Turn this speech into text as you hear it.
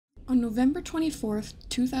On November 24th,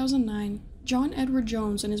 2009, John Edward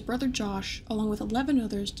Jones and his brother Josh, along with 11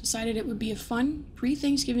 others, decided it would be a fun,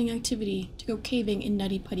 pre-Thanksgiving activity to go caving in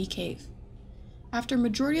Nutty Putty Cave. After a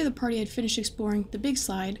majority of the party had finished exploring the big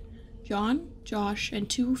slide, John, Josh, and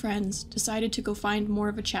two friends decided to go find more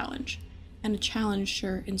of a challenge, and a challenge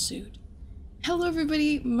sure ensued. Hello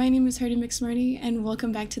everybody, my name is HartyMcSmarty, and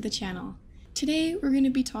welcome back to the channel. Today we're going to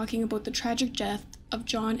be talking about the tragic death of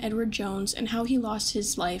John Edward Jones and how he lost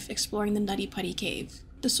his life exploring the Nutty Putty Cave.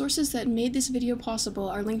 The sources that made this video possible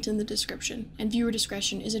are linked in the description, and viewer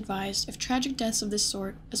discretion is advised if tragic deaths of this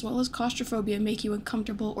sort, as well as claustrophobia, make you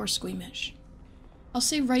uncomfortable or squeamish. I'll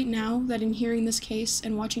say right now that in hearing this case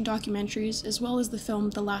and watching documentaries, as well as the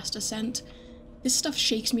film The Last Ascent, this stuff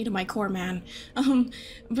shakes me to my core, man.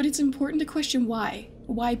 But it's important to question why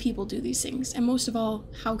people do these things, and most of all,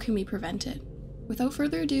 how can we prevent it? Without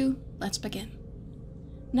further ado, let's begin.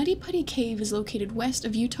 Nutty Putty Cave is located west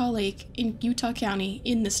of Utah Lake in Utah County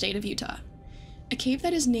in the state of Utah. A cave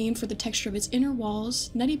that is named for the texture of its inner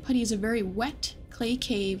walls, Nutty Putty is a very wet, clay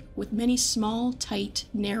cave with many small, tight,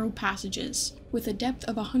 narrow passages, with a depth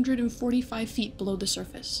of 145 feet below the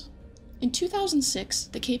surface. In 2006,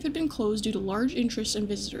 the cave had been closed due to large interest in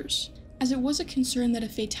visitors. As it was a concern that a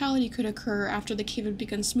fatality could occur after the cave had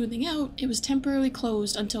begun smoothing out, it was temporarily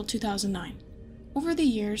closed until 2009. Over the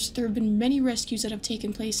years, there have been many rescues that have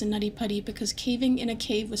taken place in Nutty Putty because caving in a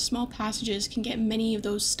cave with small passages can get many of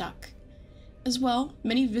those stuck. As well,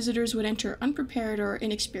 many visitors would enter unprepared or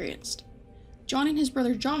inexperienced. John and his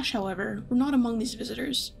brother Josh, however, were not among these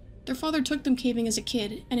visitors. Their father took them caving as a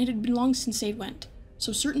kid, and it had been long since they went,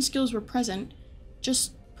 so certain skills were present,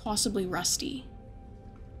 just possibly rusty.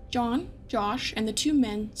 John, Josh, and the two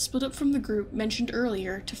men split up from the group mentioned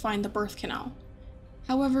earlier to find the birth canal.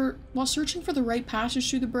 However, while searching for the right passage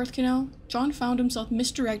through the birth canal, John found himself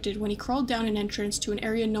misdirected when he crawled down an entrance to an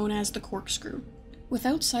area known as the corkscrew.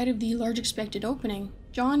 Without sight of the large expected opening,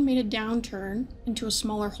 John made a downturn into a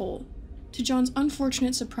smaller hole. To John's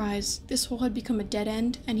unfortunate surprise, this hole had become a dead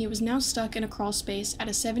end, and he was now stuck in a crawl space at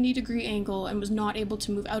a 70-degree angle and was not able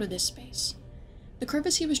to move out of this space. The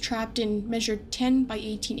crevice he was trapped in measured 10 by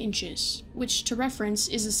 18 inches, which, to reference,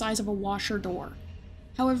 is the size of a washer door.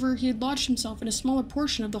 However, he had lodged himself in a smaller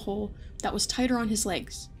portion of the hole that was tighter on his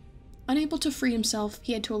legs. Unable to free himself,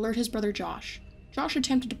 he had to alert his brother Josh. Josh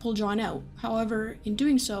attempted to pull John out, however, in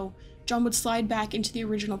doing so, John would slide back into the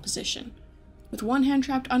original position. With one hand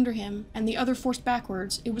trapped under him, and the other forced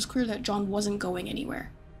backwards, it was clear that John wasn't going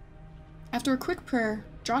anywhere. After a quick prayer,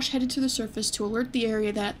 Josh headed to the surface to alert the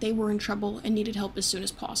area that they were in trouble and needed help as soon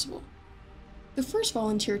as possible. The first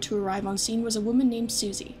volunteer to arrive on scene was a woman named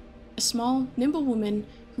Susie, a small, nimble woman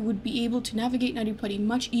who would be able to navigate Nutty Putty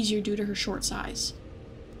much easier due to her short size.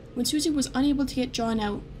 When Susie was unable to get John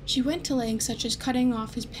out, she went to lengths such as cutting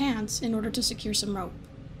off his pants in order to secure some rope.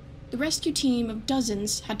 The rescue team of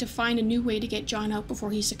dozens had to find a new way to get John out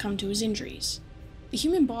before he succumbed to his injuries. The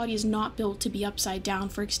human body is not built to be upside down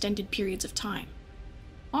for extended periods of time.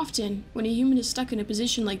 Often, when a human is stuck in a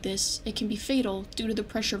position like this, it can be fatal due to the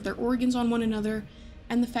pressure of their organs on one another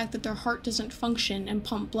and the fact that their heart doesn't function and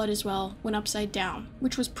pump blood as well when upside down,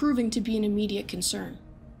 which was proving to be an immediate concern.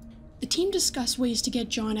 The team discussed ways to get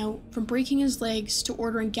John out, from breaking his legs to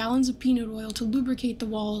ordering gallons of peanut oil to lubricate the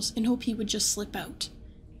walls and hope he would just slip out.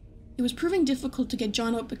 It was proving difficult to get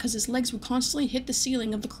John out because his legs would constantly hit the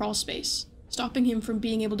ceiling of the crawl space, stopping him from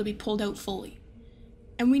being able to be pulled out fully.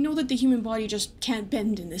 And we know that the human body just can't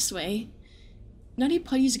bend in this way. Nutty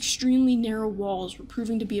Putty's extremely narrow walls were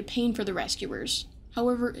proving to be a pain for the rescuers.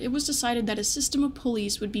 However, it was decided that a system of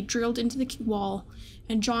pulleys would be drilled into the wall,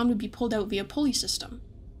 and John would be pulled out via pulley system.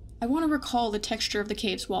 I want to recall the texture of the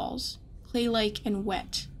cave's walls, clay-like and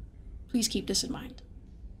wet. Please keep this in mind.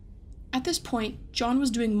 At this point, John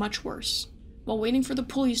was doing much worse. While waiting for the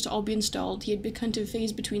pulleys to all be installed, he had begun to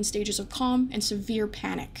phase between stages of calm and severe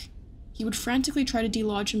panic. He would frantically try to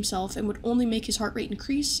delodge himself and would only make his heart rate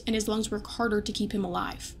increase and his lungs work harder to keep him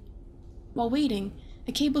alive. While waiting,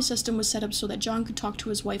 a cable system was set up so that John could talk to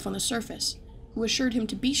his wife on the surface, who assured him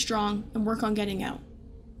to be strong and work on getting out.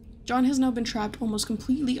 John has now been trapped almost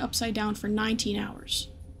completely upside down for 19 hours,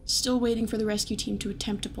 still waiting for the rescue team to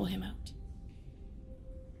attempt to pull him out.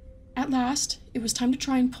 At last, it was time to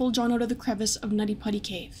try and pull John out of the crevice of Nutty Putty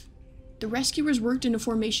Cave. The rescuers worked in a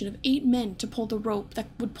formation of 8 men to pull the rope that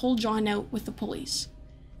would pull John out with the pulleys.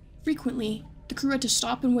 Frequently, the crew had to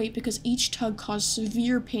stop and wait because each tug caused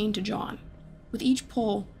severe pain to John. With each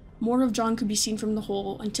pull, more of John could be seen from the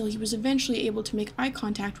hole until he was eventually able to make eye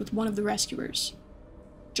contact with one of the rescuers.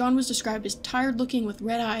 John was described as tired looking with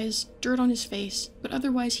red eyes, dirt on his face, but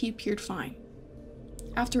otherwise he appeared fine.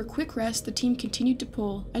 After a quick rest, the team continued to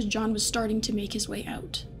pull as John was starting to make his way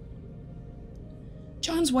out.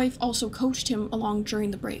 John's wife also coached him along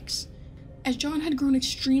during the breaks. As John had grown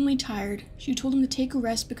extremely tired, she told him to take a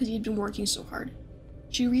rest because he had been working so hard.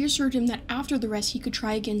 She reassured him that after the rest he could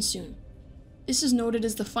try again soon. This is noted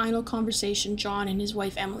as the final conversation John and his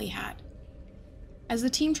wife Emily had. As the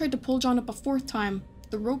team tried to pull John up a fourth time,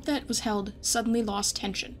 the rope that was held suddenly lost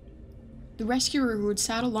tension. The rescuer who had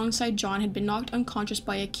sat alongside John had been knocked unconscious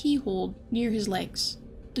by a keyhole near his legs.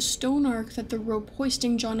 The stone arc that the rope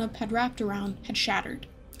hoisting John up had wrapped around had shattered.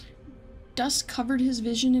 Dust covered his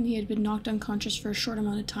vision and he had been knocked unconscious for a short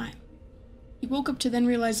amount of time. He woke up to then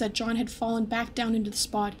realize that John had fallen back down into the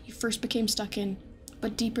spot he first became stuck in,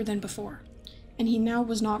 but deeper than before, and he now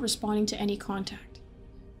was not responding to any contact.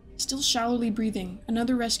 Still shallowly breathing,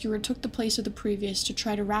 another rescuer took the place of the previous to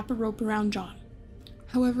try to wrap a rope around John.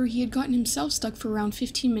 However, he had gotten himself stuck for around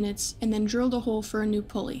 15 minutes and then drilled a hole for a new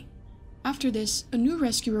pulley. After this, a new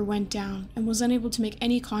rescuer went down and was unable to make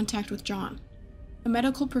any contact with John. A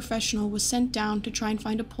medical professional was sent down to try and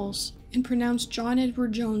find a pulse and pronounced John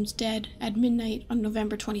Edward Jones dead at midnight on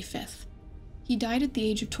November 25th. He died at the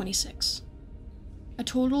age of 26. A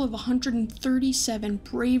total of 137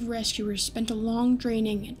 brave rescuers spent a long,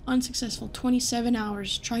 draining, and unsuccessful 27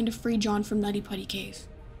 hours trying to free John from Nutty Putty Cave.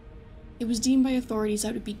 It was deemed by authorities that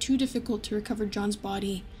it would be too difficult to recover John's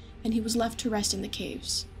body, and he was left to rest in the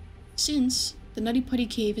caves. Since, the Nutty Putty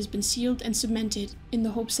Cave has been sealed and cemented in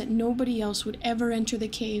the hopes that nobody else would ever enter the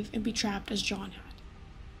cave and be trapped as John had.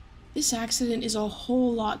 This accident is a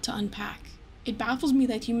whole lot to unpack. It baffles me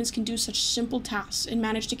that humans can do such simple tasks and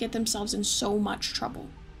manage to get themselves in so much trouble.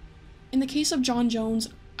 In the case of John Jones,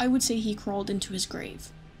 I would say he crawled into his grave.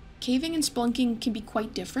 Caving and splunking can be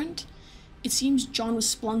quite different. It seems John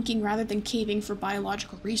was splunking rather than caving for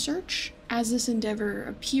biological research, as this endeavor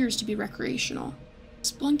appears to be recreational.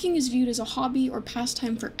 Splunking is viewed as a hobby or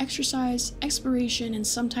pastime for exercise, exploration, and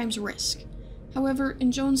sometimes risk. However,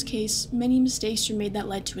 in Jones' case, many mistakes were made that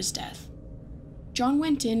led to his death. John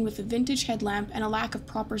went in with a vintage headlamp and a lack of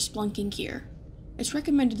proper splunking gear. It's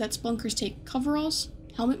recommended that splunkers take coveralls,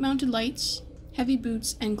 helmet-mounted lights, heavy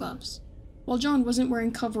boots, and gloves. While John wasn't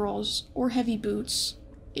wearing coveralls or heavy boots,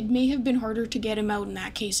 it may have been harder to get him out in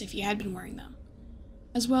that case if he had been wearing them.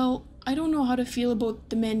 As well, I don't know how to feel about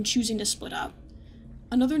the men choosing to split up.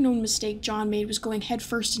 Another known mistake John made was going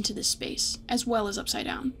headfirst into this space, as well as upside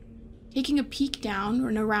down. Taking a peek down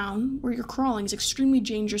or around where you're crawling is extremely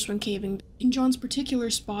dangerous when caving. In John's particular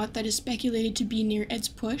spot that is speculated to be near Ed's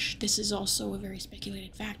Push, this is also a very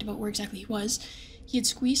speculated fact about where exactly he was, he had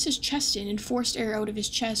squeezed his chest in and forced air out of his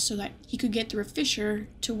chest so that he could get through a fissure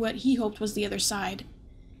to what he hoped was the other side.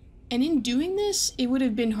 And in doing this, it would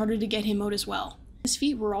have been harder to get him out as well. His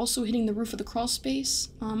feet were also hitting the roof of the crawl space.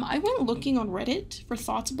 I went looking on Reddit for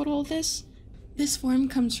thoughts about all this. This forum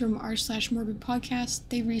comes from r/morbid podcast.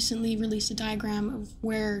 They recently released a diagram of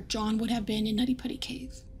where John would have been in Nutty Putty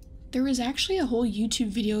Cave. There is actually a whole YouTube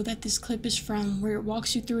video that this clip is from where it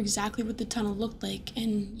walks you through exactly what the tunnel looked like,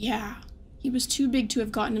 and yeah, he was too big to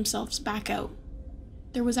have gotten himself back out.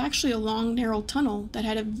 There was actually a long, narrow tunnel that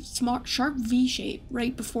had a smart, sharp V shape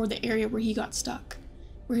right before the area where he got stuck,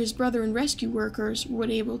 where his brother and rescue workers were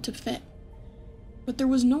able to fit. But there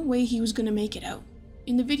was no way he was going to make it out.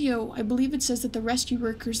 In the video, I believe it says that the rescue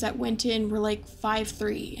workers that went in were like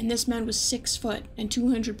 5'3", and this man was 6 foot and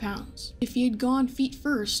 200 pounds. If he had gone feet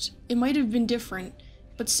first, it might have been different,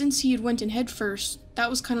 but since he had went in head first, that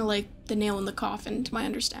was kind of like the nail in the coffin, to my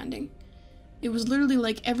understanding. It was literally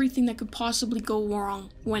like everything that could possibly go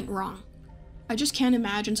wrong went wrong. I just can't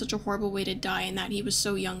imagine such a horrible way to die, and that he was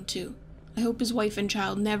so young too. I hope his wife and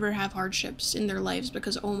child never have hardships in their lives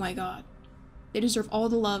because oh my god. They deserve all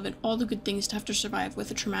the love and all the good things to have to survive with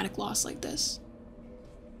a traumatic loss like this.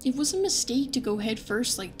 It was a mistake to go head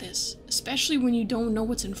first like this, especially when you don't know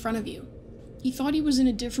what's in front of you. He thought he was in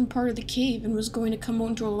a different part of the cave and was going to come out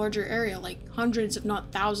into a larger area like hundreds if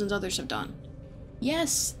not thousands others have done.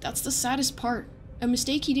 Yes, that's the saddest part. A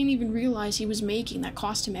mistake he didn't even realize he was making that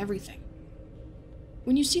cost him everything.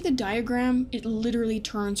 When you see the diagram, it literally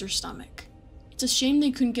turns your stomach. It's a shame they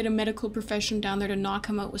couldn't get a medical professional down there to knock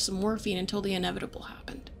him out with some morphine until the inevitable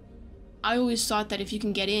happened. I always thought that if you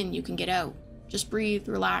can get in, you can get out. Just breathe,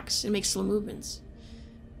 relax, and make slow movements.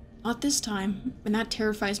 Not this time, and that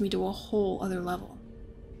terrifies me to a whole other level.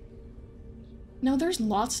 Now there's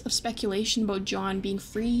lots of speculation about John being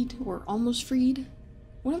freed, or almost freed.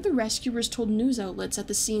 One of the rescuers told news outlets at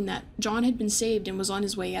the scene that John had been saved and was on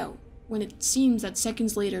his way out, when it seems that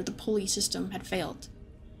seconds later the pulley system had failed.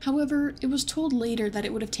 However, it was told later that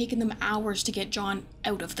it would have taken them hours to get John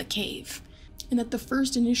out of the cave. and that the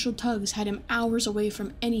first initial tugs had him hours away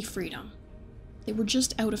from any freedom. They were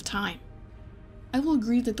just out of time. I will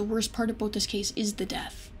agree that the worst part about this case is the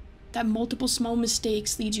death, that multiple small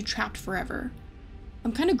mistakes leaves you trapped forever.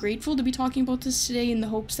 I'm kind of grateful to be talking about this today in the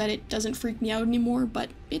hopes that it doesn't freak me out anymore, but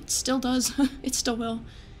it still does. It still will.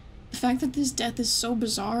 The fact that this death is so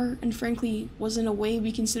bizarre, and frankly wasn't a way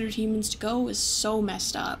we considered humans to go, is so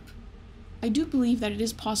messed up. I do believe that it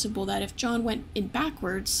is possible that if John went in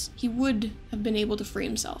backwards, he would have been able to free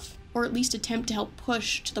himself, or at least attempt to help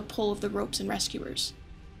push to the pull of the ropes and rescuers.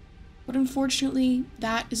 But unfortunately,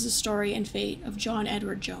 that is the story and fate of John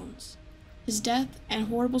Edward Jones. His death and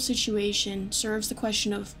horrible situation serves the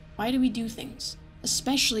question of why do we do things,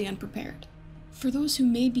 especially unprepared? For those who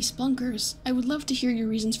may be splunkers, I would love to hear your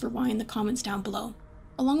reasons for why in the comments down below,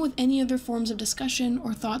 along with any other forms of discussion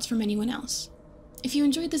or thoughts from anyone else. If you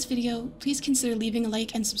enjoyed this video, please consider leaving a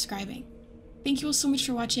like and subscribing. Thank you all so much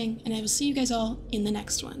for watching, and I will see you guys all in the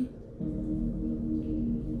next one.